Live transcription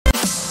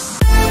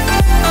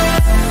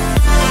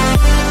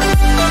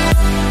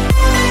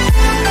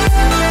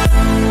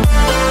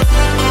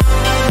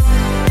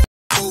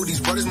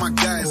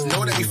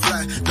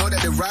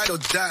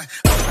die.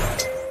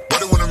 Why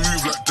they wanna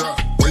move like that?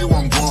 Where you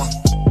want go?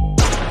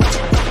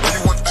 Why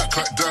you want act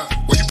like that?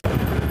 Where you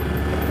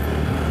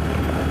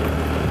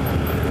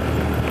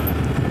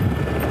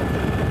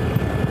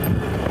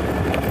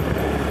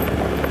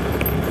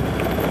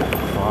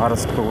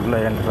forest உள்ள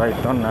enter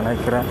ஆகிட்டோன்னு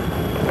நினைக்கிறேன்.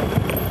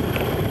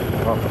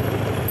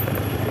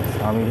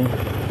 சாமி,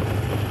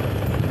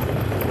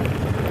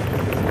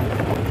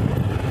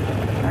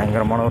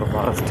 பயங்கரமான ஒரு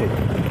forest.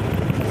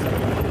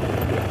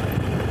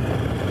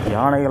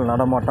 யானைகள்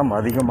நடமாட்டம்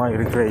அதிகமாக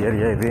இருக்கிற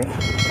ஏரியா இது.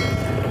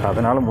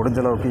 அதனால் முடிஞ்ச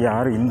அளவுக்கு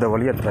யாரும் இந்த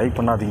வழியை ட்ரை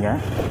பண்ணாதீங்க.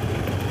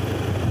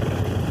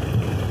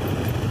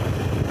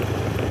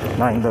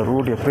 நான் இந்த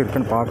ரூட் எப்படி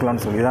இருக்குன்னு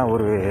பார்க்கலான்னு சொல்லி தான்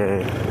ஒரு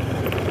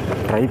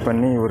ட்ரை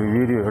பண்ணி ஒரு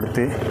வீடியோ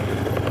எடுத்து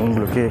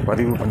உங்களுக்கு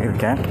பதிவு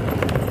பண்ணியிருக்கேன்.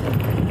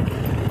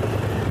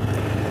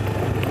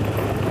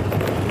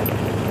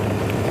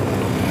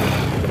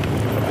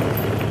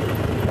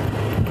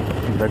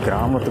 இந்த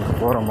கிராமத்துக்கு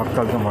போகிற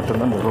மக்களுக்கு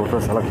மட்டும்தான் இந்த ரூட்டை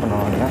செலக்ட்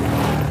பண்ணுவாங்க.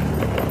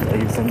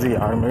 தயவு செஞ்சு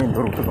யாருமே இந்த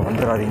ரூட்டுக்கு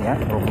வந்துடாதீங்க.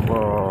 ரொம்ப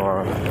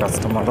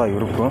கஷ்டமாக தான்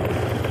இருக்கும்.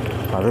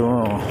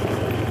 அதுவும்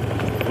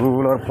 2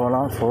 வீலர்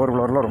போகலாம், 4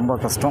 வீலரில் ரொம்ப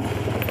கஷ்டம்.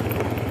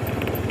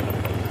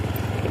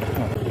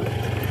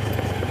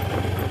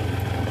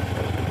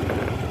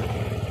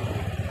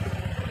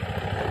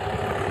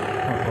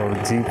 ஒரு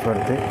ஜீப்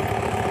வருது.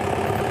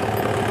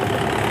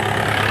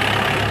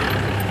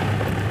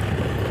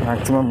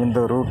 மேக்ஸிமம் இந்த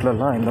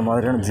ரூட்லலாம் இந்த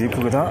மாதிரியான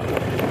ஜீப்புக்கு தான்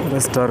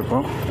பெஸ்ட்டாக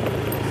இருக்கும்.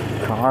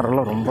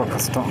 காரெல்லாம் ரொம்ப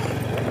கஷ்டம்.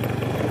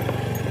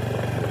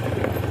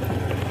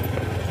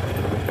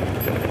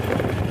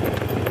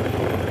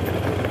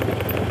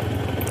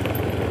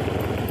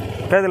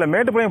 இதில்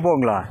மேட்டுப்பாளையம்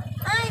போகுங்களா?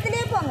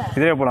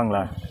 இதிலே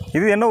போகலாங்களா?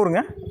 இது என்ன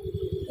ஊருங்க?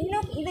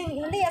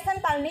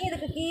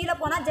 இதுக்கு கீழே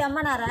போனா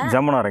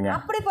ஜம்மனாருங்க.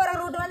 அப்படி போற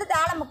ரூட் வந்து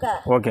தாளமுக்க.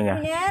 ஓகேங்க.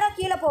 நேரா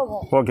கீழே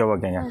போகும்.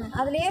 ஓகேங்க.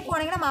 அதுலயே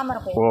போனீங்கன்னா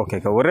மாமரம் போய்.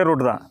 ஓகேக்கா. ஒரே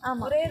ரூட் தான்.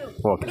 ஆமா, ஒரே ரூட்.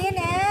 அப்படியே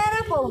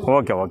நேரா போகும்.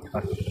 ஓகே.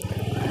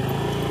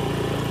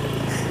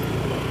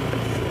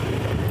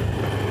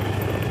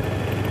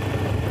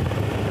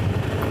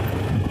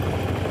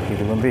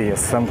 இது வந்து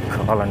SM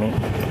காலனி.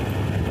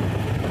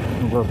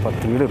 இங்கே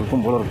 10 வீடு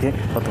இருக்கும் போல இருக்கு.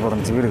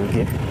 10-15 வீடு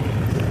இருக்கு.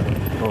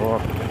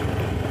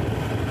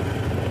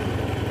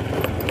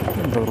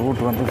 இந்த ரூட்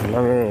வந்து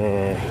ஃபுல்லாகவே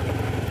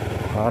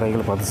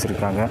பாறைகள்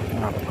பதிச்சிருக்காங்க.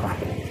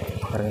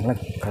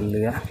 பாறைகள்லாம்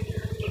கல்லுங்க.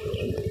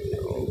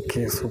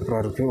 ஓகே,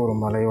 சூப்பராக இருக்குது. ஒரு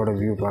மலையோட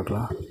வியூ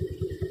பார்க்கலாம்.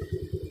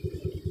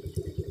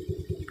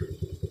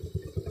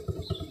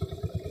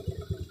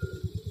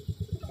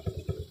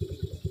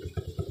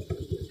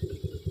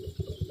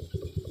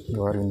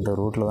 இந்த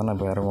ரூட்டில் தான் நான்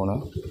இப்போ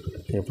இறங்கணும்.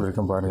 எப்படி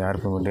இருக்கும் பாருங்கள்.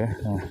 யார் போயிட்டு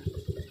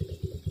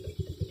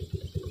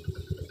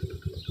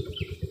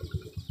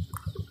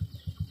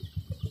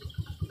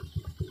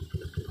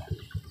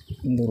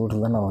இந்த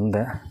ரூட்டில் தான் நான்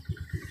வந்தேன்.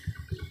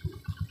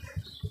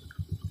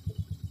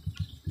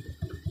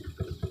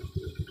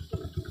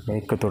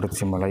 மேற்கு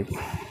தொடர்ச்சி மலை.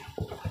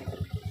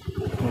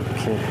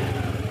 ஓகே,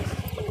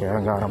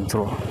 இறங்க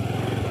ஆரம்பிச்சிருவோம்.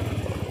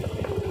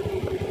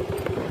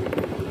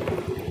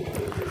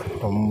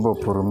 ரொம்ப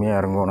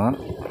பொறுமையாக இறங்கணும்.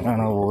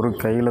 ஆனால் ஒரு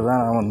கையில்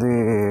தான் நான் வந்து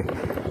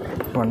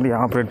வண்டி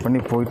ஆப்ரேட் பண்ணி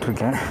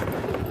போயிட்டுருக்கேன்.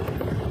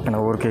 ஏன்னா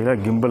ஒரு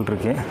கையில் கிம்பல்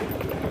இருக்கு.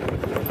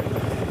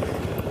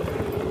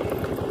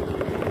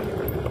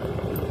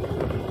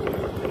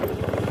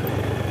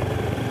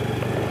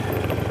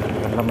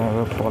 எல்லாமே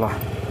போகலாம்.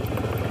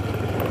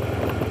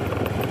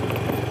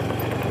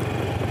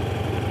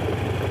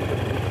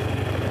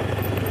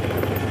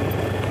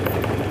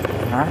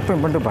 ஆட்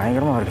பேமெண்ட்டு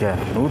பயங்கரமாக இருக்கே.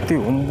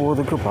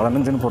 109க்கு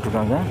 15ன்னு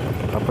போட்டிருக்காங்க.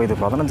 அப்போ இது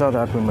 15வது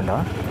ஆட் பேமெண்ட்டா?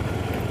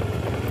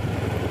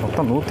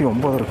 மொத்தம்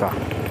 109 இருக்கா?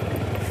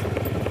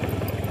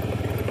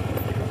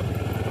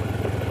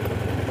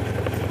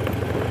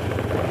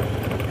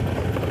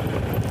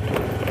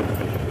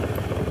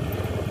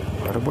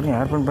 மறுபடியும்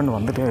ஆட் பேமெண்ட்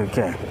வந்துகிட்டே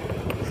இருக்கேன்.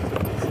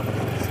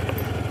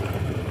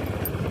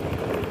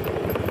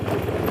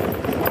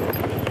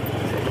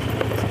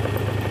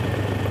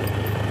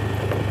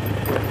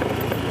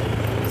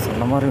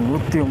 சொன்ன மாதிரி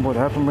 109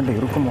 ஆட் பேமெண்ட்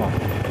இருக்குமோ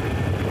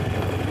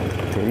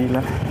தெரியல.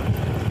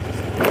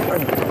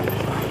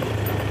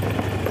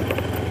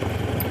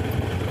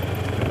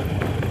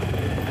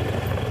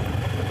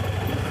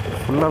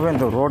 ஃபுல்லாகவே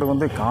இந்த ரோடு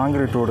வந்து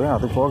காங்கிரீட் ரோடு.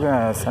 அது போக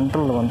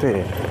சென்ட்ரலில் வந்து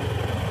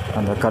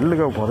அந்த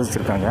கல்லுக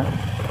புதைச்சிருக்காங்க.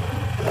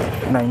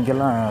 ஏன்னா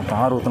இங்கெல்லாம்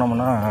தார்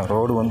ஊற்றினோம்னா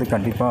ரோடு வந்து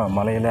கண்டிப்பாக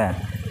மலையில்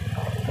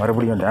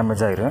மறுபடியும்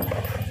டேமேஜ் ஆகிரும்.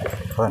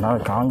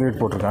 அதனால்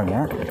காங்கிரீட் போட்டிருக்காங்க.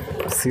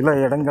 சில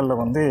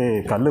இடங்களில் வந்து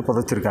கல்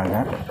புதைச்சிருக்காங்க.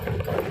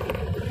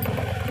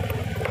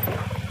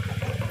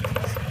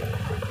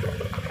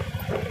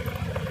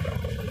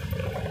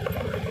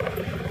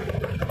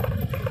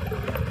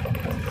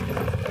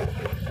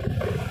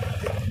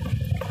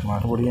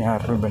 மறுபடியும்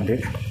ஏர்போர்ட் பெண்டு.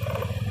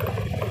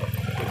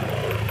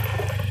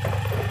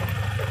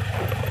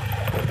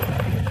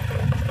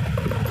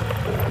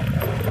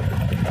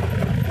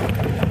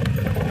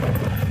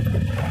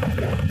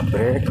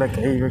 பிரேக்கில்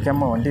கை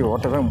வைக்காமல் வண்டி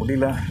ஓட்டவே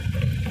முடியல.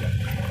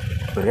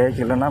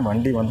 பிரேக் இல்லைன்னா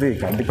வண்டி வந்து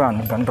கண்டிப்பாக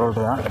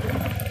அன்கண்ட்ரோல்டு தான்.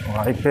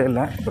 வாய்ப்பே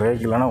இல்லை.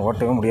 பிரேக் இல்லைன்னா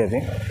ஓட்டவே முடியாது.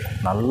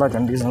 நல்ல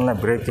கண்டிஷனில்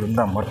பிரேக்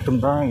இருந்தால்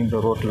மட்டும்தான் இந்த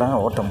ரோட்டில்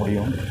ஓட்ட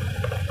முடியும்.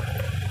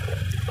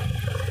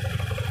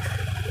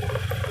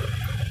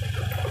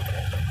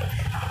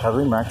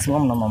 அது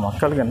மேக்ஸிமம் நம்ம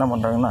மக்களுக்கு என்ன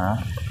பண்ணுறாங்கன்னா,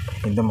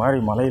 இந்த மாதிரி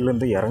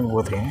மலையிலேருந்து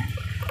இறங்கும்போது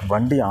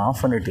வண்டி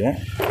ஆஃப் பண்ணிவிட்டு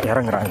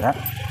இறங்குறாங்க.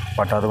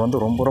 பட் அது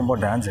வந்து ரொம்ப ரொம்ப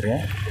டேஞ்சரு.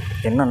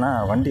 என்னென்னா,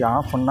 வண்டி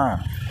ஆஃப் பண்ணால்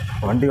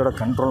வண்டியோட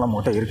கண்ட்ரோல்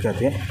நம்மகிட்ட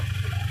இருக்காது.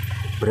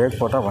 பிரேக்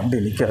போட்டால் வண்டி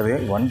நிற்காது.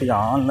 வண்டி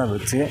ஆனில்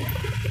வச்சு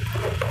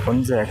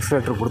கொஞ்சம்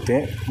எக்ஸலேட்டர் கொடுத்து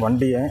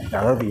வண்டியை,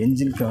 அதாவது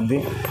என்ஜினுக்கு வந்து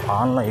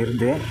ஆனில்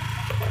இருந்து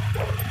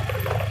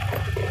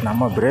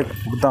நம்ம பிரேக்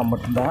கொடுத்தா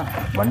மட்டும்தான்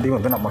வண்டி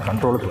வந்து நம்ம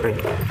கண்ட்ரோலுக்கு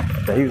வரும்.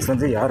 தயவு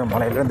செஞ்சு யாரும்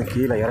மலையிலேருந்து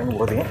கீழே இறங்கும்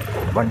போது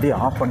வண்டி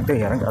ஆஃப் பண்ணிட்டு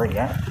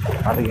இறங்காதீங்க.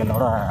 அது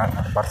என்னோடய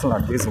பர்சனல்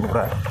அட்வைஸ்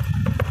கூட.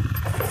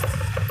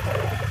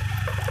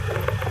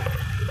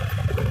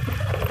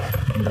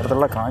 இந்த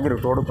இடத்துல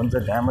காங்கிரீட் ரோடு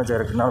கொஞ்சம் டேமேஜாக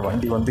இருக்குதுனால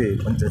வண்டி வந்து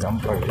கொஞ்சம்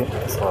ஜம்ப் ஆகுது.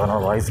 ஸோ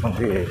அதனால் வாய்ஸ்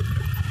வந்து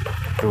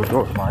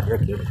ஒரு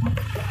மாதிரியாக கேட்கும்.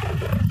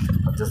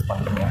 அட்ஜஸ்ட்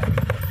பண்ணுங்க.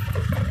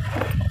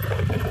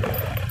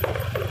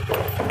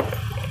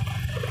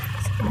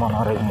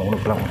 செம்மனாரை 3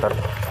 கிலோமீட்டர்,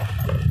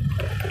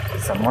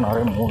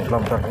 செம்மனாரை 3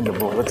 கிலோமீட்டர் இங்கே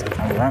போக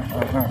வச்சுருக்காங்க.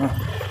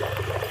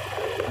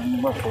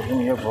 ரொம்ப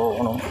பொறுமையாக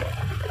போகணும்.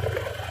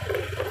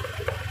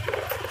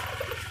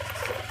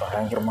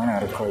 பயங்கரமான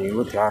இருக்கும்.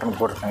 26ன்னு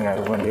போட்டிருக்காங்க.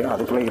 அது வந்து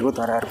அதுக்குள்ளே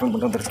 26 ஆர்பிஎம்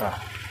கொண்டு வந்துருச்சா?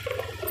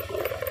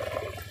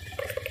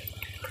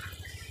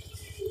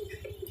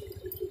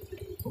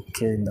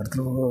 ஓகே, இந்த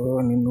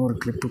இடத்துல இன்னொரு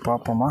கிளிப்பு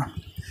பார்ப்போமா?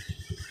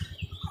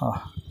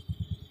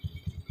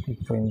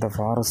 இப்போ இந்த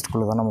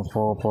ஃபாரஸ்ட்டுக்குள்ளே தான் நம்ம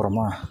போக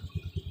போகிறோமா?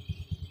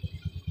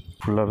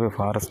 ஃபுல்லாகவே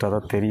ஃபாரஸ்ட்டாக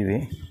தான் தெரியுது.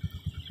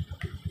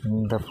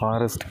 இந்த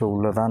ஃபாரஸ்ட்டுக்கு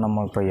உள்ளே தான்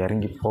நம்ம இப்போ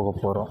இறங்கி போக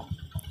போகிறோம்.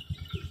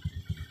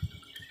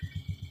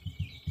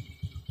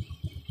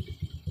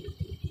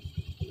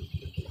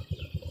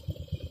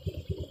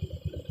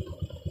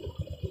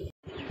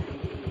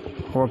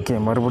 ஓகே,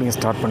 மறுபடியும்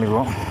ஸ்டார்ட்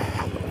பண்ணிடுவோம்.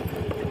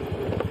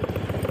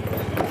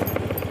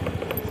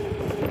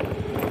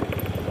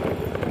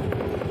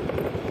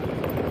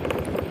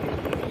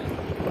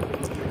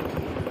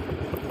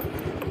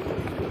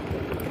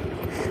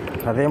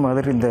 அதே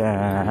மாதிரி இந்த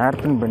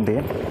ஏர்பின் பெண்டு,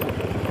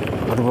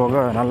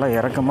 அதுபோக நல்லா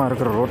இறக்கமாக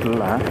இருக்கிற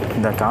ரோட்லலாம்,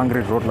 இந்த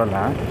காங்கிரீட்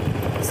ரோட்லலாம்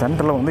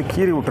சென்டரில் வந்து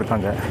கீறி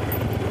விட்ருக்காங்க.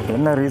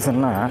 என்ன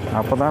ரீசன்னா,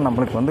 அப்போ தான்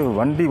நம்மளுக்கு வந்து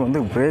வண்டி வந்து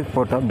பிரேக்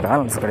போட்டால்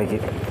பேலன்ஸ்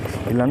கிடைக்கும்.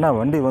 இல்லைன்னா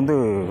வண்டி வந்து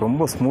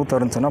ரொம்ப ஸ்மூத்தாக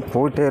இருந்துச்சுன்னா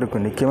போயிட்டே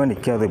இருக்கும், நிற்கவே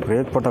நிற்காது.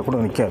 பிரேக் போட்டால் கூட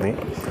நிற்காது.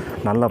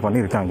 நல்லா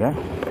பண்ணியிருக்காங்க.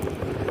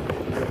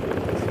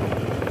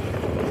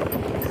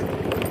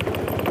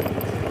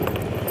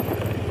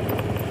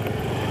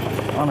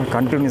 ஆனால்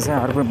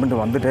கண்டினியூஸாக ஆர்பிஎம்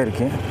பண்ணிட்டு வந்துகிட்டே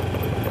இருக்கேன்.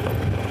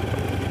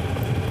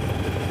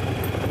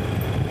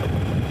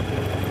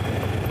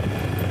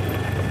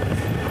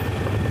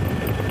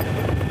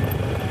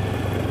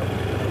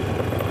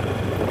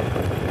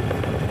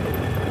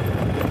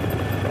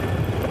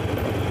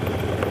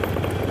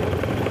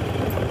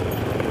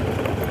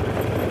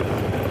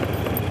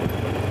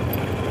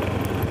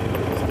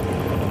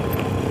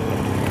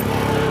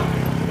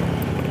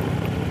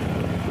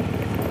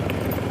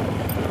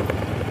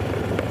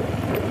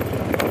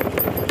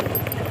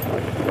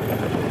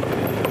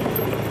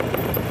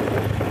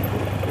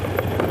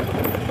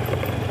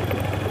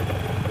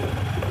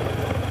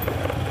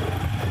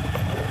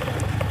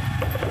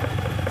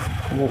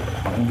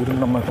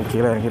 அங்கிருந்து நம்ம இப்போ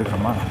கீழே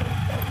இறங்கியிருக்கோமா?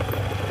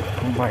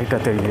 ரொம்ப ஹைட்டாக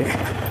தெரியுது.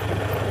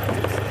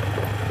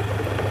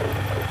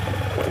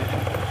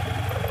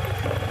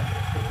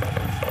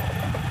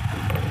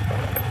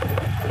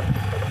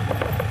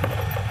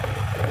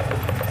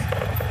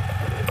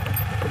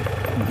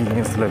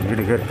 இங்கேயும் சில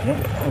வீடுகள் இருக்குது.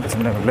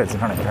 சின்ன வில்லேஜ்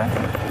நினைக்கிறேன்.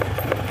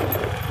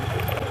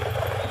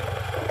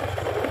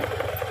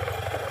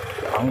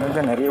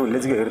 அங்கங்கே நிறைய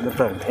வில்லேஜுகள்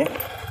இருந்துட்டு தான் இருக்குது.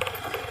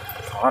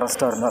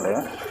 ஃபாரஸ்ட்டாக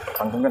இருந்தாலும்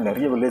அங்கங்கே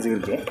நிறைய வில்லேஜ்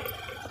இருக்குது.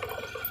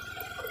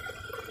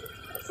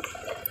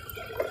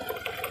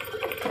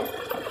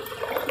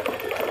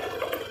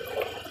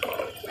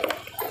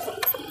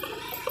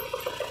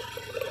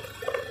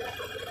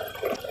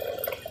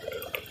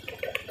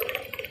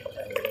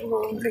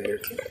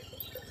 இருக்கு.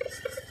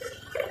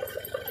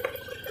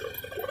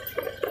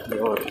 இங்கே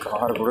ஒரு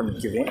கார் கூட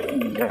நிற்கிது.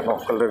 இங்கே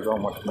லோக்கலில்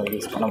இருக்கவங்க மட்டும்தான்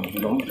யூஸ் பண்ண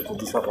முடியும்.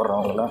 புதுசாக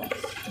வர்றவங்களாம்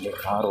இங்கே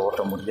கார்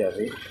ஓட்ட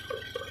முடியாது.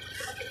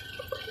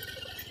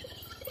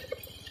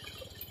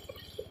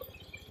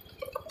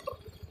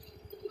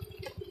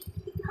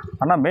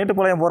 அண்ணா,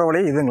 மேட்டுப்பாளையம் போகிற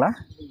வழி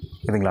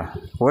இதுங்களா?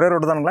 ஒரே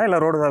ரோடு தானுங்களா, இல்லை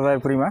ரோடு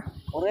புரியுமா?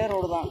 ஒரே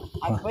ரோடு தான்.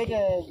 அது போயிட்டு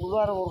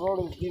உள்ளார ஒரு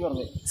ரோடு இப்படி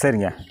வருது.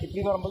 சரிங்க.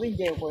 இப்படி வரும்போது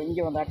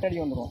இங்கே வந்து அட்டடி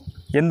வந்துடும்.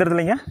 எந்த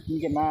இடத்துலங்க?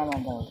 இங்கே மேலே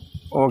வந்து.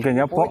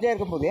 ஓகேங்க. போயிட்டே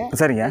இருக்கும்போது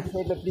சரிங்க,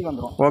 சைடில் இப்படி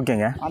வந்துடும்.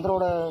 ஓகேங்க. அந்த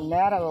ரோடு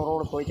நேராக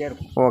ரோடு போயிட்டே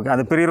இருக்கும். ஓகே,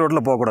 அந்த பெரிய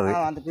ரோட்டில் போகக்கூடாது.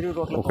 அந்த பெரிய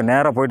ரோட்டில் ஓகே,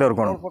 நேராக போயிட்டே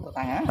இருக்கணும்.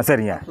 போட்டிருக்காங்க.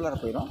 சரிங்க. உள்ளார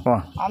போயிடும்.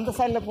 அந்த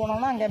சைடில்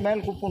போனோம்னா அங்கே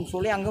மேல் குப்புன்னு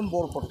சொல்லி அங்கேயும்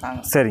போர்டு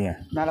போட்டுருக்காங்க. சரிங்க.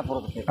 மேலே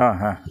போகிறதுக்கு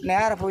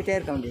நேராக போயிட்டே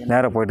இருக்க வேண்டியது.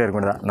 நேராக போயிட்டே இருக்க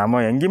வேண்டியதான்.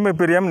 நம்ம எங்கேயுமே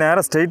பிரியாமல்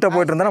நேராக ஸ்ட்ரைட்டாக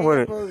போயிட்டு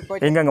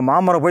இருந்தால் அங்கே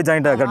மாமரம் போய்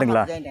ஜாயிண்ட்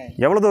கட்டுங்களா?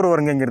 எவ்வளோ தூரம்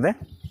வருங்க இங்கேருந்து?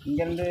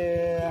 இங்கேருந்து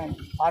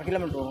 6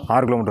 கிலோமீட்டர் வரும்.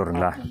 6 கிலோமீட்டர்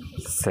வருங்களா?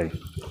 சரி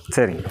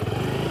சரிங்க.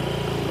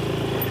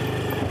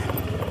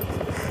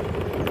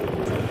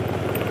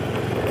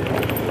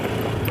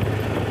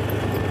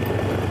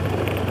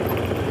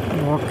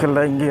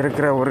 லோக்கலில் இங்கே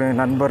இருக்கிற ஒரு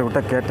நண்பர்கிட்ட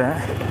கேட்டேன்.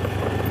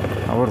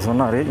 அவர்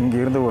சொன்னார்,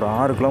 இங்கேருந்து ஒரு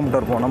 6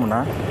 கிலோமீட்டர் போனோம்னா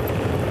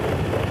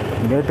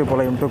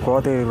மேட்டுப்பாளையம் டு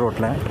கோத்தகிரி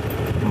ரோட்டில்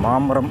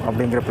மாமரம்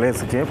அப்படிங்கிற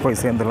பிளேஸுக்கே போய்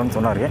சேர்ந்துடலாம்னு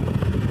சொன்னார்.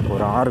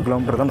 ஒரு 6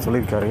 கிலோமீட்டர் தான்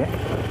சொல்லியிருக்காரு.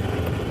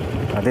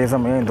 அதே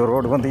சமயம் இந்த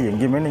ரோடு வந்து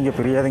எங்கேயுமே நீங்கள்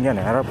பிரியாதீங்க,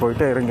 நேராக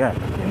போயிட்டே இருங்க,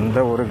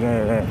 எந்த ஒரு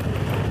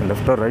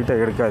லெஃப்ட்டோ ரைட்டோ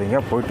எடுக்காதீங்க,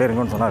 போயிட்டே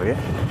இருங்கன்னு சொன்னார்.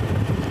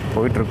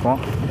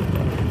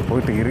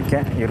 போயிட்டு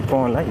இருக்கேன்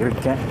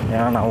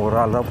ஏன்னா நான் ஒரு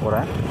ஆள் தான்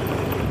போகிறேன்.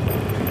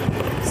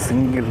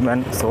 சிங்கிள்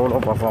மேன் சோலோ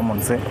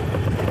பர்ஃபார்மன்ஸு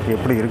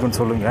எப்படி இருக்குன்னு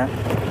சொல்லுங்கள்.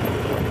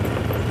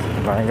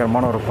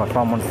 பயங்கரமான ஒரு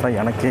பர்ஃபார்மன்ஸ் தான்.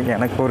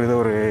 எனக்கு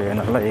ஒரு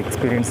நல்ல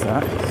எக்ஸ்பீரியன்ஸ்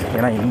தான்.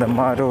 ஏன்னா இந்த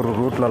மாதிரி ஒரு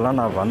ரூட்லலாம்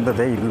நான்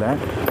வந்ததே இல்லை.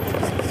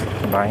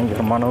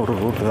 பயங்கரமான ஒரு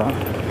ரூட்டு தான்.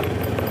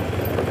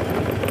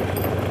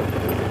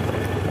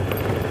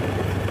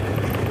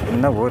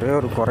 இன்னும் ஒரே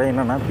ஒரு குறை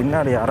என்னென்னா,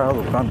 பின்னாடி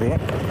யாராவது உட்காந்து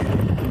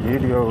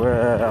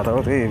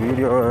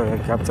வீடியோ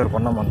கேப்சர்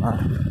பண்ணோம்னா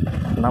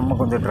நம்ம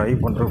கொஞ்சம்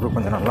ட்ரைவ் பண்ணுறதுக்கு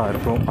கொஞ்சம் நல்லா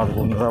இருக்கும். அது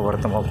ஒன்று தான்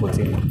வருத்தமாக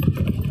போச்சு.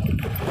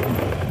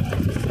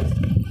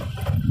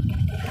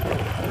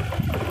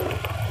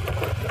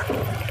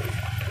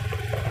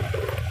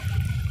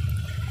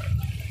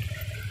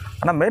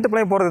 ஆனால்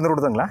மேட்டுப்பாளையம் போகிறது இந்த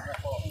ரூட்டு தாங்களா?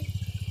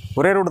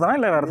 ஒரே ரூட்டு தானே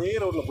இல்லை வேறு? ஒரே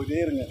ரோட்டில்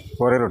போயிட்டே இருங்க.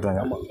 ஒரே ரூட்டு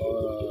தாங்க. ஆமாம்,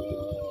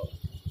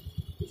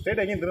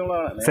 ஸ்ட்ரெயிட் எங்கேயும் திரும்ப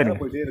சரிங்க.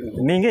 போயிட்டே இருங்க.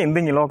 நீங்கள்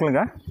இங்கே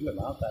லோக்கலுங்க? இல்லை,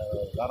 நான்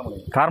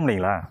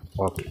காரமணிங்களா?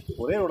 ஓகே.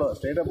 ஒரே ரோட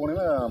ஸ்ட்ரெயிட்டாக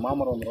போனீங்கன்னா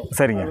மாமரம் வந்துடும்.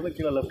 சரிங்க.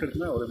 கீழே லெஃப்ட்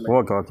எடுத்துனா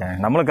ஓகே.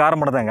 நம்மளும்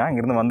காரமடை தாங்க.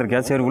 இங்கேருந்து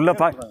வந்திருக்கேன். சரி, உள்ளே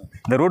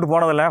இந்த ரூட்டு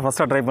போனதில்லை,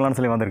 ஃபஸ்ட்டாக ட்ரை பண்ணலான்னு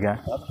சொல்லி வந்திருக்கேன்.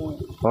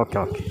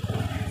 ஓகே.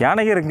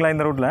 யானைக்கு இருக்குங்களா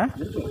இந்த ரூட்டில்?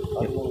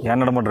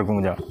 யானை மட்டும்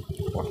இருக்கும் கொஞ்சம்.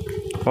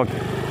 ஓகே.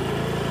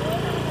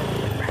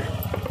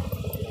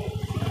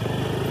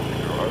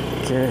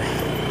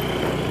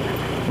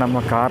 நம்ம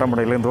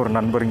காரமடையிலேருந்து ஒரு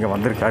நண்பர் இங்கே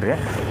வந்திருக்காரு.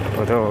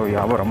 ஏதோ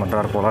வியாபாரம்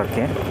பண்ணுறாரு போல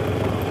இருக்கேன்.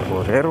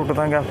 ஒரே ரூட்டு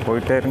தாங்க,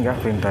 போயிட்டே இருங்க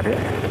அப்படின்ட்டாரு.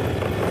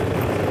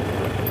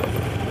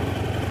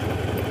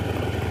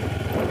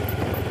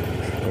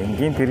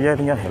 எங்கேயும்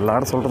பிரியாதீங்க,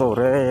 எல்லோரும் சொல்கிறது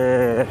ஒரே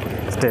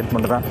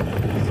ஸ்டேட்மெண்ட் தான்.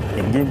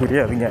 எங்கேயும்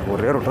பிரியாதீங்க,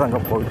 ஒரே ரூட்டு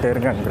தாங்க, போயிட்டே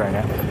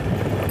இருங்கங்கிறாங்க.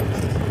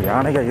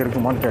 யானைகள்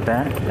இருக்குமான்னு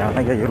கேட்டேன்.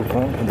 யானைகள்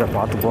இருக்கும், கொஞ்சம்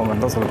பார்த்து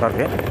போங்கன்னு தான்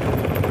சொல்கிறாரு.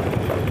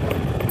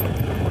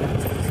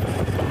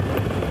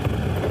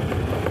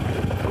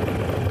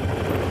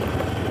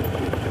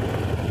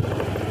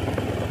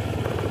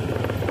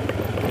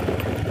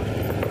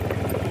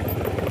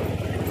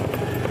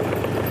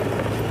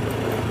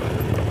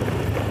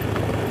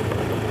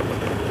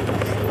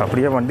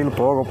 அப்படியே வண்டியில்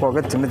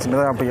போக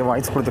சின்னதாக அப்படியே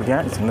வாய்ஸ்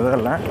கொடுத்துருக்கேன். சின்னதாக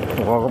இல்லை,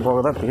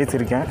 போக தான்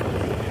பேசியிருக்கேன்.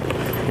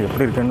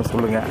 எப்படி இருக்குன்னு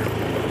சொல்லுங்கள்.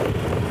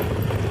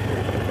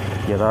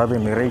 ஏதாவது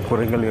நிறை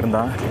குறைகள்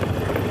இருந்தால்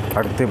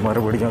அடுத்து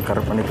மறுபடியும்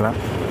கரெக்ட் பண்ணிக்கலாம்.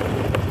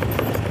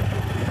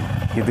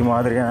 இது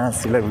மாதிரியான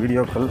சில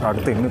வீடியோக்கள்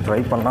அடுத்து இன்னும்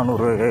ட்ரை பண்ணலான்னு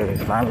ஒரு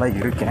பிளானில்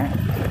இருக்கேன்.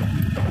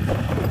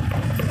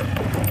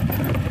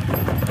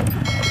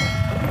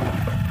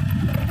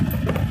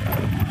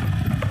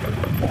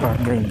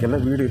 பாருங்க,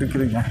 இங்கெல்லாம் வீடு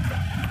இருக்குதுங்க,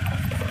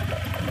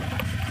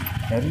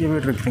 நிறைய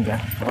வீடு இருக்குதுங்க.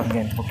 பாருங்க,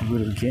 இந்த பக்கம்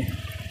வீடு இருக்குது,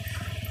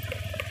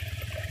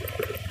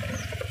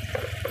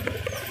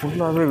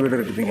 ஃபுல்லாகவே வீடு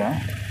இருக்குதுங்க.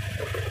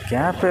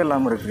 கேப்பே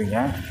இல்லாமல் இருக்குதுங்க.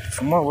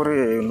 சும்மா ஒரு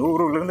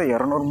 100லேருந்து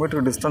 200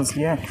 மீட்டர்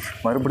டிஸ்டன்ஸ்லேயே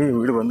மறுபடியும்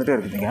வீடு வந்துகிட்டே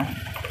இருக்குதுங்க.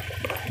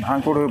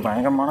 நான் கூட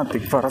பயங்கரமான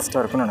திக்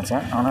ஃபாரஸ்ட்டாக இருக்குன்னு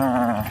நினச்சேன்.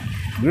 ஆனால்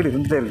வீடு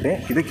இருந்துகிட்டே இருக்குது.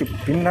 இதுக்கு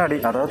பின்னாடி,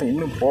 அதாவது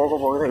இன்னும்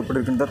போக தான் எப்படி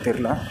இருக்குன்னு தான்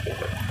தெரில.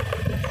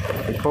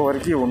 இப்போ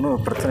வரைக்கும்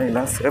ஒன்றும் பிரச்சனை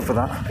இல்லை, சேஃபு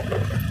தான்.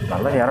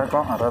 நல்லா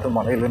இறக்கம், அதாவது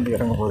மலையிலேருந்து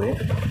இறங்கும் போது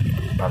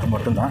அது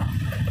மட்டும்தான்.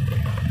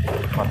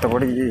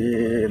 மற்றபடி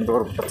எந்த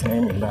ஒரு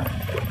பிரச்சனையும் இல்லை.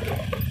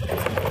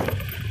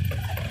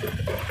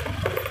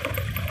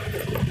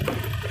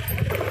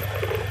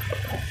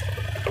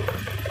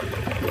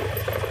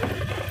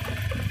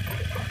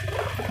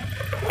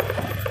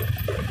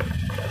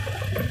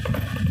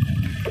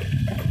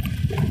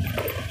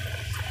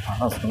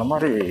 ஆனால் சொன்ன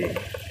மாதிரி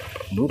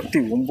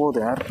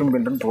 109 ஏர்பின்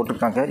பெண்டுன்னு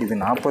போட்டிருக்காங்க. இது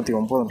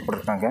 49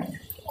 போட்டிருக்காங்க.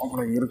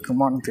 அவ்வளோ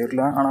இருக்குமான்னு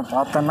தெரியல. ஆனால்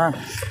பார்த்தோன்னா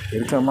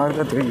இருக்கிற மாதிரி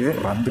தான் தெரியுது.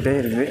 வந்துகிட்டே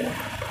இருக்குது,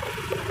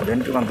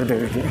 பெண்டு வந்துகிட்டே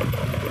இருக்குது.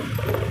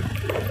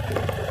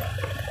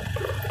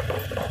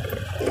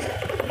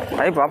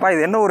 ஐய் பாப்பா,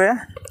 இது என்ன ஊர்?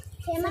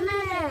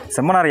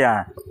 செம்மனாரியா?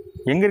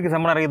 எங்கே இருக்குது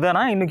செம்மனாரி?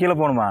 இதுதானா? இன்னும் கீழே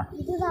போகணுமா?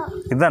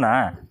 இதுதானா?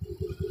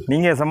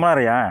 நீங்கள்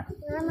செம்மனாரியா?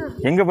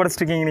 எங்கே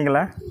படிச்சுட்ருக்கீங்க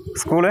நீங்களா?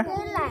 ஸ்கூலு?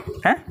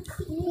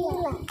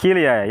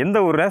 கீழேயா? எந்த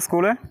ஊர்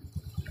ஸ்கூலு?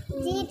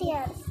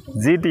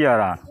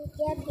 ஜிடிஆரா?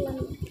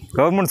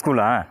 கவர்மெண்ட்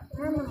ஸ்கூலா?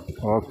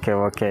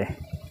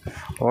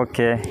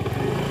 ஓகே.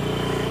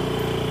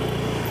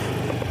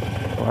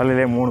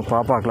 வழியிலே 3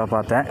 பாப்பாக்களை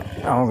பார்த்தேன்.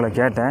 அவங்கள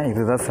கேட்டேன்,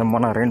 இதுதான்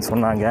செம்மனாரின்னு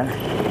சொன்னாங்க.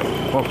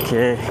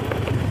 ஓகே.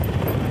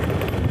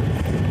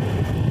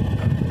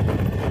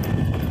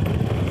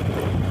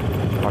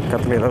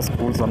 பக்கத்தில் ஏதோ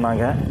ஸ்கூல்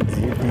சொன்னாங்க,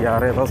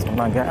 ஜிடிஆர் ஏதோ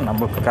சொன்னாங்க.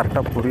 நம்மளுக்கு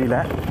கரெக்டாக புரியல.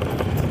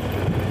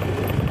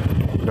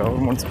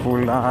 கவர்மெண்ட்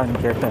ஸ்கூல்லான்னு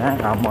கேட்டேன்,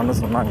 ஆமான்னு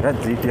சொன்னாங்க.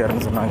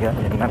 ஜிடிஆர்னு சொன்னாங்க,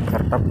 என்ன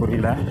கரெக்டாக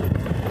புரியல.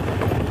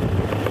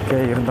 ஓகே,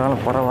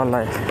 இருந்தாலும் பரவாயில்ல,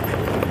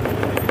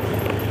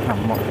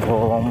 நம்ம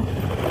போவோம்.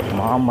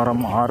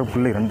 மாமரம்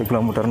 6.2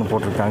 கிலோமீட்டர்னு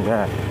போட்டிருக்காங்க.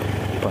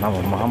 இப்போ நம்ம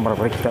மாமரம்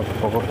வரைக்கும் தான்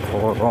போக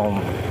போகிறோம்.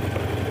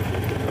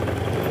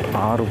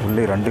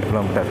 6.2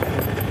 கிலோமீட்டர்.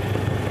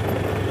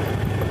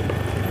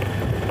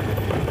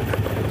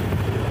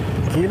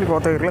 கீழ்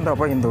கோத்தகிரிலேருந்து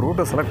அப்போ இந்த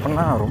ரூட்டை செலக்ட்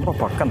பண்ணால் ரொம்ப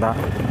பக்கம்தான்.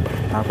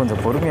 நான்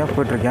கொஞ்சம் பொறுமையாக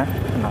போயிட்டுருக்கேன்.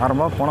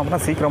 நார்மலாக போனோம்னா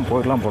சீக்கிரம்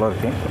போயிடலாம் போல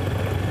இருக்கு.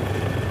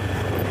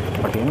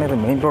 பட் என்ன இது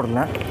மெயின்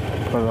ரோடில்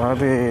இப்போ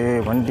ஏதாவது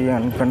வண்டி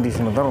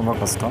அன்கண்டிஷன் தான் ரொம்ப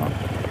கஷ்டம்.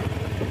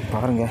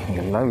 பாருங்கள்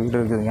எல்லாம் வீடு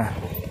இருக்குதுங்க.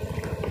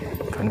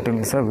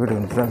 கண்டினியூஸாக வீடு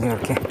வந்து தாங்க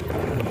இருக்கேன்.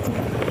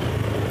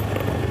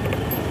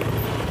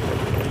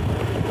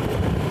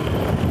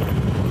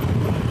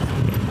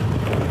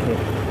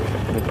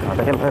 இது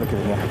கடையெல்லாம்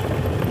இருக்குதுங்க.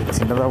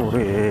 சின்னதாக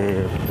ஒரு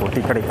பொட்டி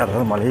கடை,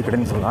 அதாவது மளிகை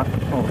கடைன்னு சொல்லலாம்.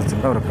 ஒரு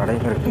சின்ன ஒரு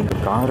கடையும் இருக்குங்க.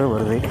 காரு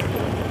வருது.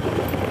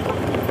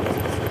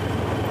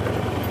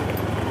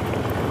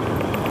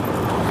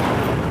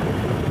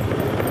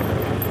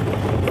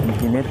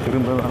 எங்கேயுமே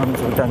திரும்ப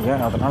வேணும்னு சொல்லிட்டாங்க.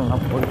 அதனால்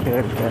நான் போயிட்டே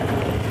இருக்கேன்.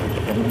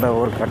 எந்த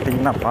ஒரு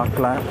கட்டையும் நான்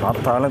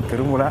பார்த்தாலும்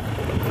திரும்பலை.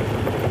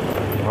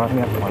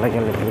 பாருங்க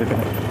மலைகள்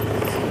இருக்குன்னு.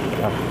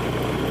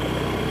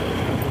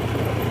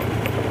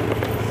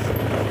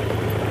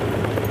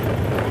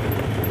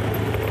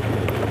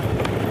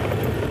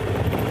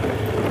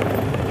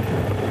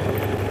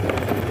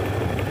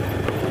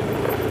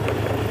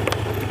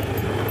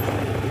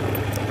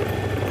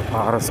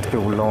 ஃபாரஸ்ட்டுக்கு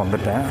உள்ளே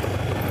வந்துட்டேன்.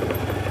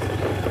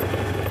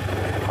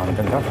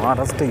 அங்கங்கே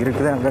ஃபாரஸ்ட்டு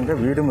இருக்குது, அங்கங்கே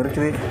வீடும்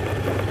இருக்குது.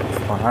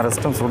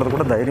 ஃபாரஸ்ட்டும் சொல்கிறது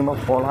கூட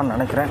தைரியமாக போகலான்னு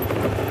நினைக்கிறேன்.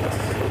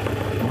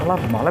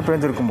 மழை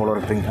பெஞ்சிருக்கும் போல்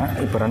இருக்குதுங்க.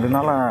 இப்போ 2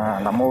 நாளாக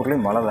நம்ம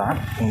ஊர்லேயும் மழை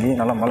தான்.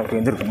 இங்கேயும் நல்லா மழை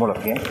பெஞ்சிருக்கும் போல்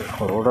இருக்கு.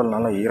 ரோடெல்லாம்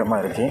நல்லா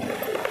ஈரமாக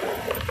இருக்குது.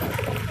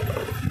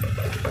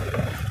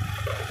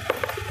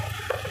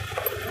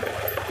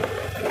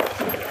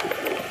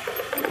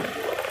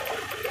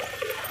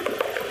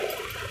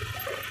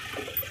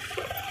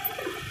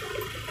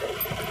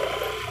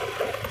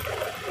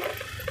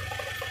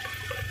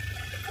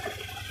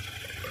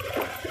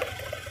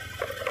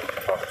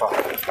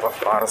 இப்போ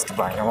ஃபாரஸ்ட்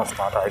பயங்கரமாக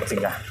ஸ்டார்ட்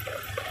ஆகிடுச்சிங்க.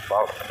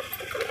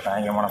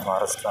 பயங்கரமான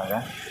ஃபாரஸ்ட் தாங்க.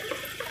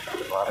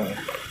 பாருங்க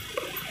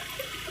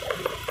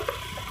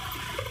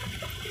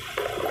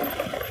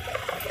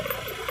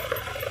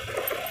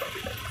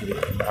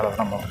இதுக்கு மேலே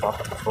நம்ம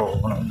பார்த்து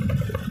போகணும்.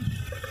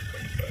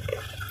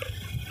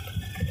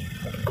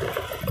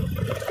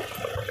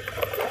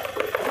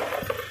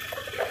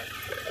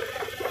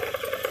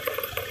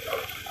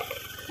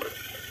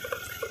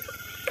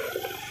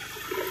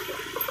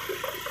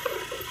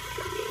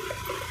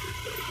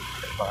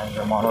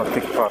 பயங்கரமான ஒரு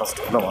திக்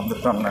ஃபாரஸ்ட்டுக்குள்ளே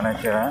வந்துட்டோம்னு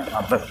நினைக்கிறேன்.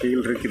 அந்த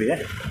ஃபீல் இருக்குது.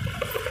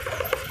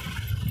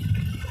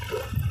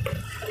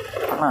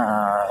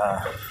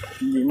 ஆனால்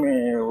இங்கேயுமே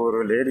ஒரு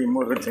லேடியும்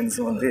ஒரு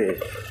ஜென்ஸும் வந்து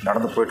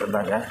நடந்து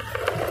போயிட்டுருந்தாங்க.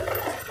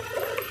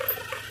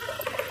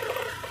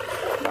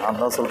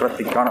 நான் தான் சொல்கிறேன்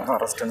திக்கான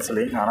ஃபாரஸ்ட்டுன்னு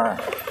சொல்லி.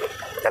 ஆனால்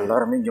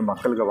எல்லாருமே இங்கே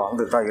மக்களுக்கு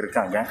வாழ்ந்துட்டு தான்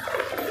இருக்காங்க.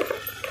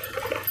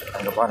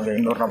 அங்கே பாருங்கள்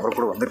இன்னொரு நபர்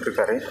கூட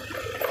வந்துட்டுருக்காரு.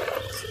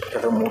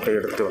 ஏதோ மூட்டை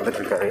எடுத்துகிட்டு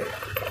வந்துட்டுருக்காரு.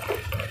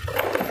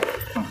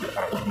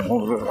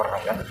 3 பேர்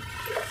வர்றாங்க.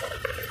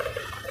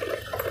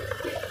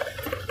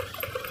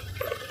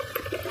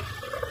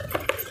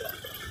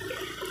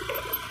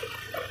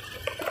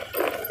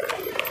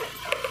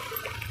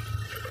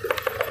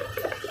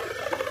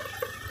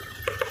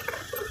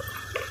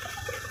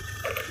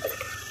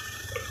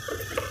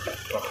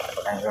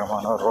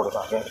 பயங்கரமான ரோடு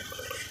தாங்க.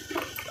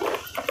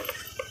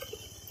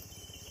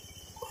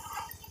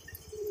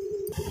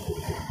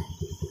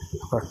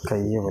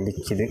 கையை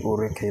வலிக்குது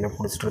ஒரே கையில்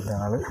பிடிச்சிட்டு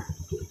இருந்தனால.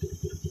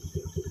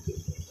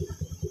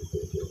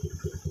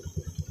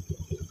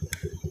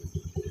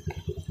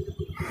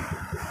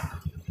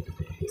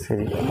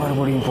 சரி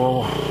மறுபடியும்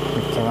போவோம்,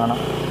 நிற்க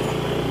வேணாம்.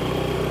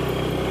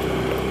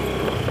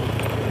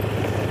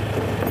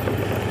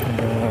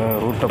 இந்த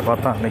ரூட்டை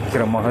பார்த்தா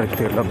நிற்கிற மாதிரி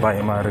தெரியல,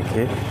 பயமாக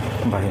இருக்குது.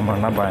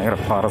 பயமானா பயங்கர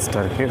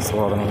ஃபாரஸ்ட்டாக இருக்குது. ஸோ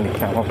அதனால்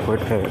நிற்காமல்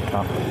போயிட்டே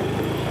இருக்கலாம்.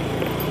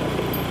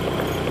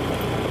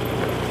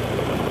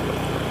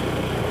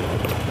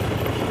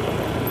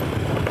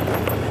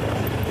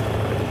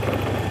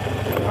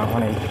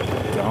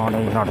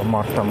 யானை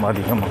நடமாட்டம்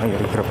அதிகமாக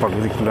இருக்கிற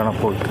பகுதிக்குள்ளே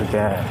நான்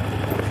போயிட்டுருக்கேன்.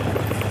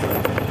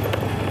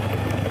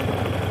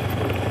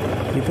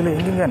 இதில்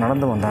எங்கெங்க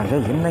நடந்து வந்தாங்க,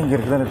 என்ன இங்கே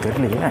இருக்குதுன்னு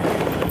தெரியலையே.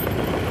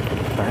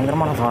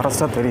 பயங்கரமான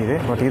ஃபாரஸ்ட்டாக தெரியுது,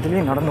 பட்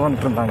இதுலேயும் நடந்து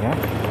வந்துட்டு இருந்தாங்க.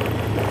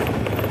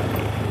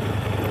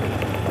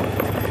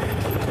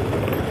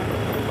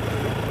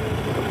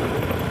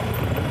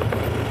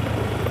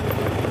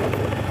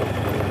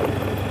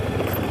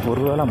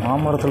 ஒருவேளை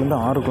மாமரத்துலேருந்து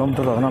 6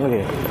 கிலோமீட்டர்,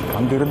 அதனால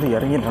அங்கேருந்து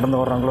இறங்கி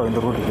நடந்து வர்றாங்களோ இந்த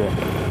ரூட்டுக்கு.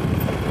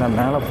 நான்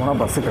மேலே போனால்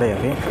பஸ்ஸு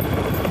கிடையாது.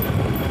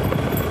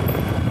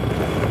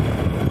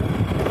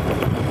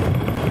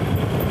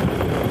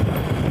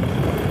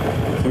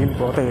 கீழ்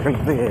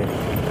கோத்தகிரிலேருந்து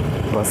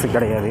பஸ்ஸு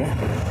கிடையாது.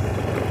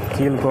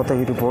 கீழ்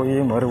கோத்தகிரி போய்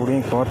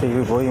மறுபடியும்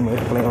கோத்தகிரி போய்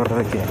மேட்டுப்பாளையம்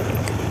வர்றதுக்கு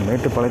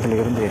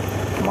மேட்டுப்பாளையத்தில் இருந்து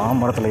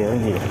மாமரத்தில்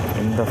இறங்கி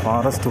இந்த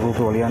ஃபாரஸ்ட்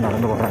ரூட்டு வழியாக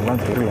நடந்து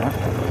வர்றாங்களான்னு தெரியல.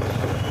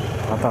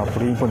 பார்த்தா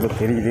அப்படியும் கொஞ்சம்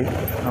தெரியுது,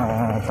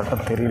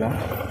 கரெக்டாக தெரியல.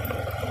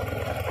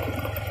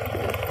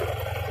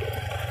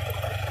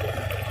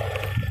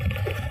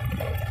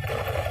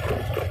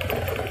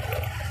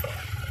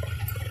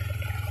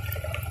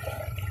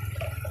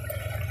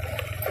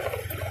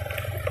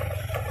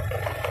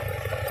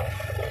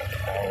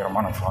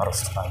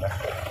 ஃபாரஸ்ட் தாங்க.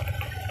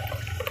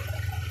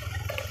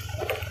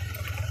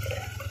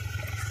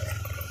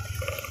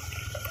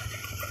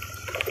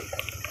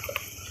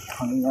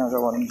 தனியாக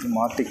வந்து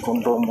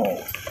மாட்டிக்கொண்டோமோ.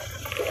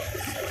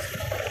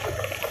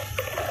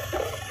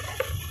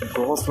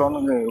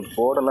 கோஸ்லோன்னு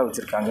போர்டெல்லாம்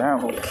வச்சுருக்காங்க.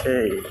 ஓகே,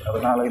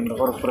 அதனால் இந்த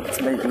ஒரு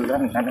பிரச்சனை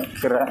இல்லைன்னு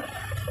நினைக்கிறேன்.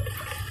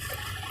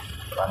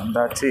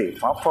 வந்தாச்சு,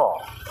 பார்ப்போம்.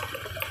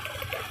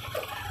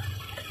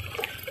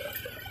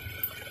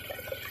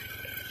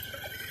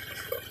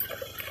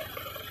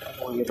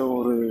 ஏதோ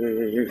ஒரு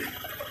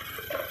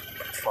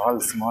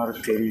ஃபால்ஸ் மாதிரி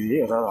தெரியுது,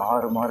 அதாவது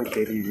ஆறு மாதிரி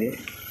தெரியுது.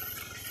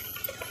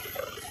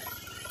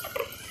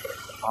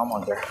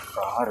 ஆமாங்க,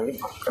 ஆறு.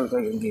 மக்கள்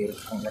தான் எங்கே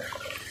இருக்காங்க.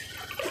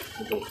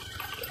 இது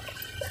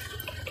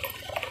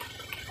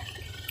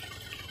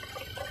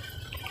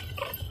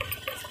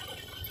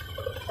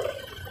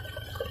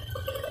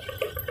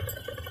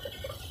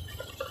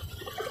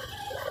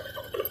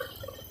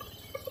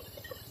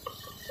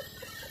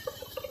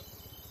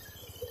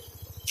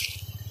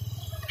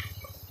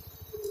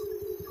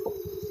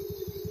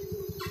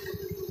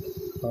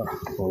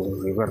ஒரு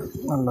ரிவர்,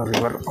 நல்ல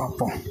ரிவர்.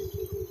 பார்ப்போம்.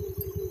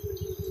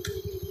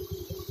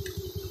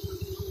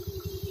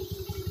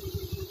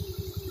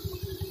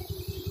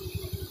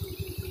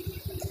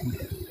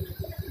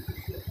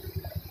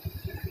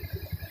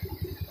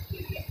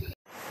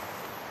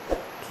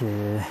 ஓகே,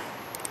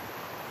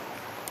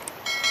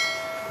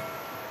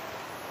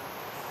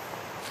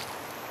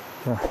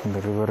 இந்த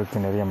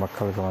ரிவருக்கு நிறைய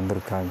மக்களுக்கு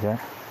வந்திருக்காங்க.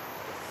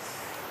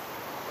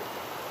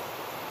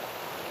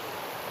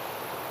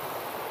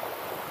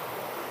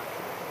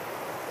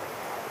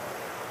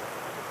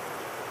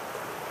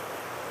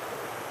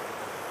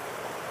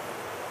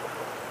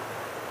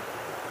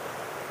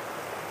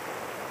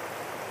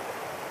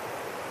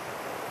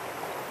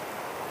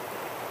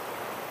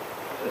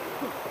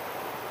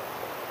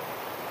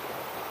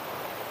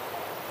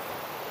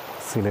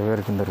 சில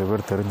பேருக்கு இந்த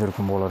ரிவர்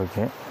தெரிஞ்சிருக்கும் போல்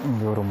இருக்கு.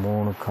 இங்கே ஒரு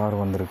 3 கார்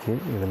வந்திருக்கு.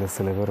 இதில்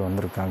சில பேர்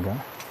வந்திருக்காங்க.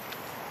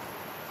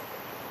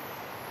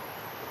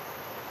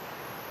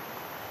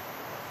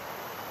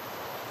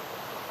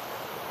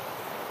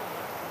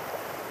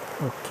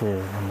 ஓகே,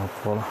 நம்ம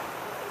போகலாம்.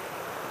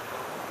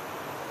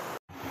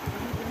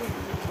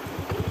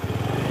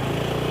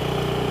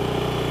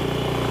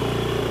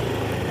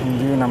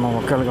 இங்கேயும் நம்ம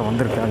மக்களுக்கு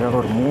வந்திருக்காங்க.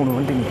 ஒரு 3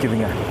 வண்டி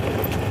நிற்கிதுங்க.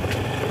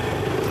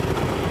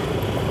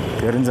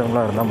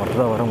 தெரிஞ்சவங்களாக இருந்தால்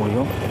மட்டும்தான் வர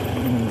முடியும்.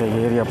 இந்த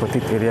ஏரியா பற்றி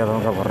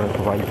தெரியாதவங்க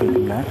வர்றதுக்கு வாய்ப்பு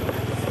இல்லை.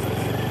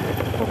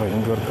 இப்போ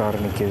இங்கே ஒரு கார்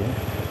நிற்கிது.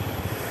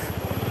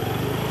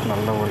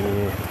 நல்ல ஒரு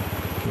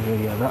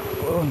ஏரியா தான்,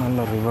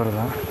 நல்ல ரிவர்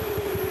தான்.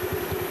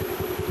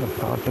 இந்த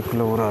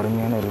காட்டுக்குள்ளே ஒரு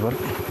அருமையான ரிவர்,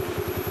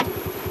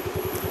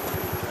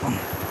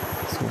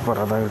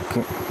 சூப்பராக தான்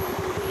இருக்குது.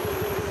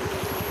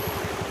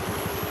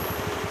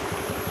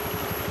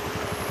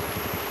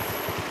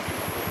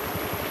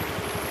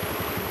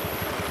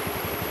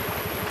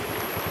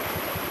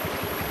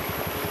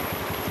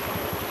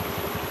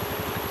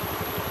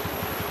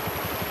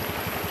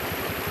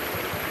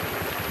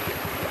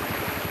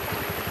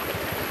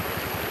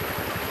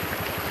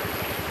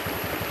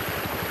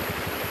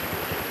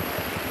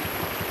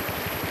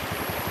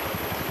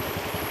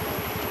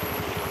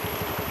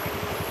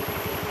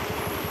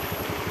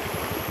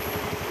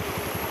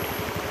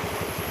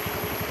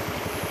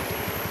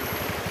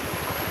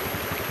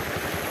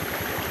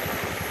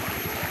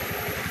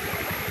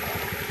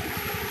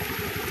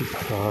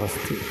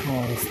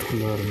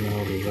 ஃபாரஸ்ட்டுக்குள்ளே அருமையான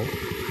ஒரு ரிவர்.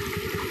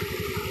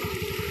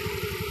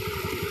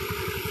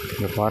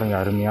 இங்கே பாருங்கள்,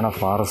 அருமையான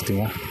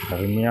ஃபாரஸ்ட்டுங்க.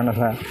 அருமையான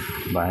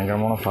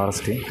பயங்கரமான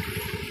ஃபாரஸ்ட்டு.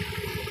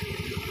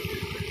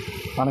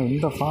 ஆனால்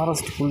இந்த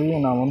ஃபாரஸ்ட்டுக்குள்ளேயே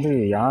நான் வந்து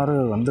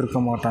யாரும்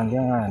வந்திருக்க மாட்டாங்க,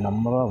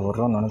 நம்ம தான்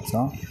வர்றோம்னு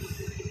நினச்சோம்.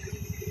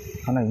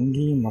 ஆனால்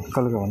இங்கேயும்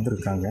மக்களுக்கு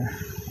வந்திருக்காங்க.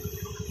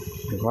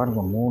 இங்கே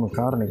பாருங்கள், 3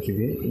 கார்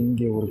நிற்கிது.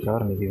 இங்கே ஒரு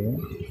கார் நிற்கிது.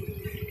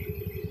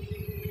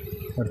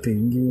 அடுத்து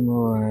இங்கேயும்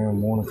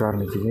 3 கார்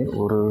நிற்கிது.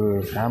 ஒரு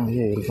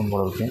ஃபேமிலியே இருக்கும்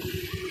போல இருக்குது.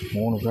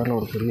 3 காரில்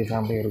ஒரு பெரிய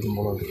ஃபேமிலியே இருக்கும்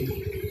போல இருக்குது.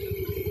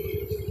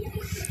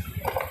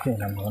 ஓகே,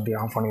 நம்ம வண்டி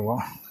ஆஃப்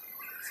பண்ணிடுவோம்.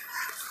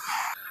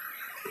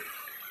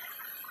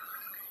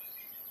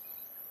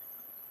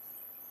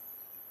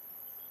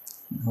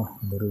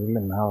 இந்த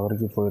ரிவரில் மேலே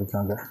வரைக்கும்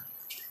போயிருக்காங்க.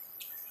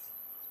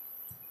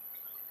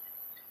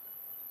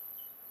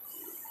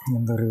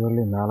 இந்த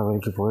ரிவர்லேயும் மேலே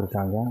வரைக்கும்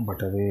போயிருக்காங்க.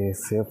 பட் அது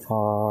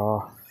சேஃபாக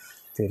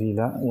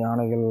தெரியல.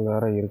 யானைகள்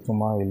வேறு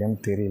இருக்குமா இல்லைன்னு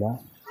தெரியல.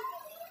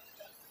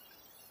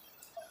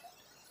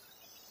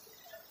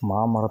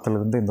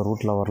 மாமரத்துலேருந்து இந்த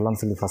ரூட்டில் வரலாம்னு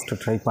சொல்லி ஃபஸ்ட்டு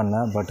ட்ரை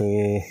பண்ணேன். பட்டு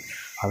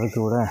அதுக்கு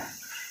விட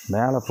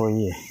மேலே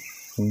போய்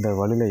இந்த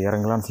வழியில்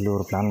இறங்கலான்னு சொல்லி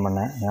ஒரு பிளான்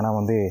பண்ணேன். ஏன்னா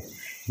வந்து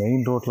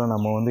மெயின் ரோட்டில்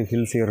நம்ம வந்து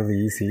ஹில்ஸ் ஏறுறது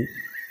ஈஸி.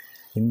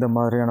 இந்த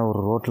மாதிரியான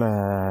ஒரு ரோட்டில்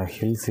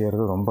ஹில்ஸ்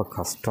ஏறுறது ரொம்ப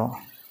கஷ்டம்.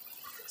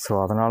 ஸோ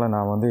அதனால்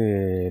நான் வந்து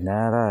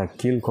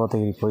நேராக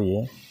கோத்தகிரி போய்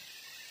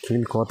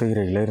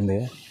கோத்தகிரியிலேருந்து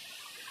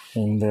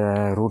இந்த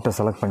ரூட்டை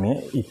செலக்ட் பண்ணி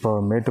இப்போ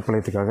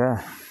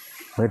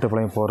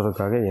மேட்டுப்பாளையம்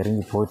போகிறதுக்காக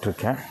இறங்கி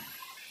போயிட்டுருக்கேன்.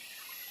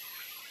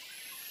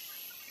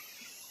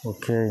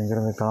 ஓகே,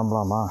 இங்கேருந்து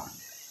கிளம்பலாமா?